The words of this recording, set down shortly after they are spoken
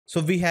So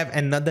we have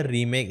another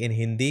remake in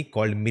Hindi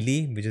called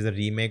Mili, which is a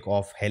remake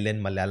of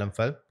Helen Malayalam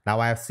film. Now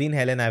I have seen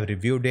Helen, I've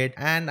reviewed it,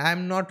 and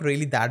I'm not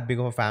really that big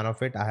of a fan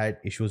of it. I had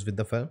issues with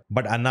the film,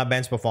 but Anna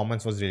Ben's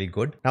performance was really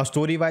good. Now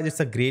story-wise, it's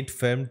a great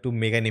film to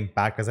make an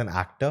impact as an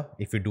actor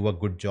if you do a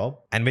good job.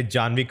 And with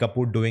Janhvi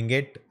Kapoor doing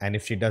it, and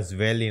if she does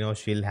well,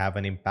 she'll have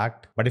an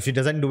impact. But if she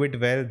doesn't do it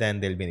well,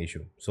 then there'll be an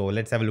issue. So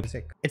let's have a look.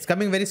 It's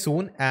coming very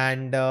soon,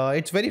 and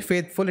it's very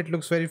faithful. It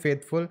looks very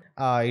faithful.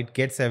 It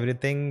gets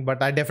everything,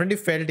 but I definitely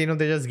felt they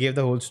just gave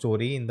the whole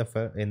story in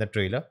the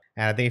trailer.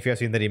 And I think if you have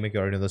seen the remake, you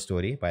already know the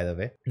story, by the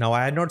way. Now,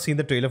 I had not seen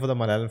the trailer for the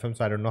Malayalam film,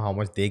 so I don't know how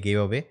much they gave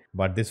away.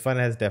 But this one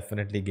has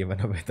definitely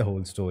given away the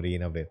whole story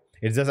in a way.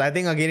 It's just, I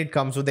think, again, it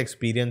comes with the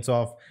experience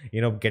of,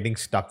 getting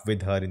stuck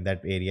with her in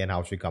that area and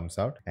how she comes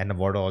out and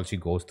what all she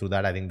goes through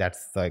that. I think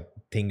that's the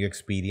thing you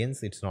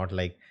experience. It's not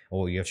like,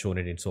 oh, you have shown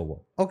it, it's over.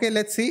 Okay,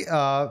 let's see.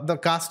 The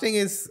casting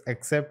is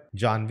except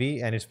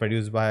Janhvi and it's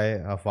produced by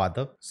her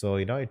father. So,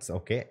 it's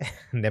okay.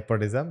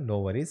 Nepotism, no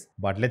worries.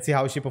 But let's see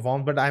how she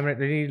performs. But I'm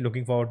really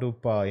looking forward to,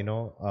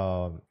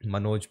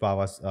 Manoj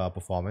Pawa's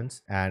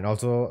performance. And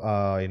also,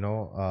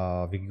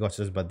 Vicky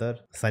Kaushal's brother,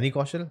 Sunny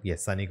Kaushal.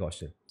 Yes, Sunny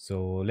Kaushal.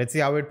 So let's see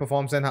how it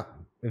performs and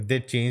if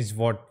they changed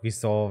what we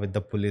saw with the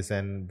police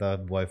and the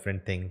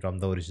boyfriend thing from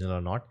the original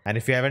or not. And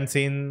if you haven't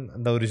seen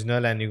the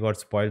original and you got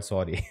spoiled,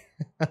 sorry.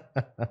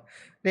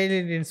 They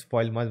didn't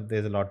spoil much.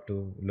 There's a lot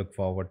to look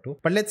forward to.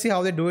 But let's see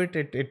how they do it.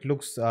 It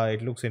looks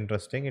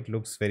interesting. It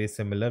looks very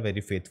similar,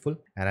 very faithful.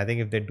 And I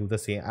think if they do the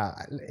same,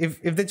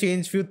 if they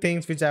change few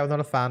things which I was not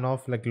a fan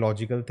of, like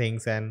logical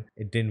things, and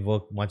it didn't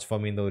work much for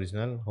me in the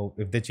original.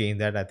 If they change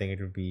that, I think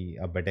it would be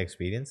a better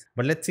experience.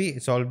 But let's see.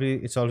 It's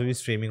already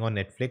streaming on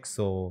Netflix,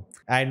 so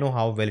I know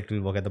how well it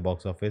will work at the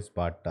box office.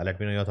 But let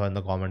me know your thoughts in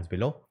the comments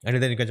below.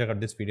 And then you can check out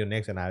this video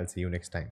next, and I'll see you next time.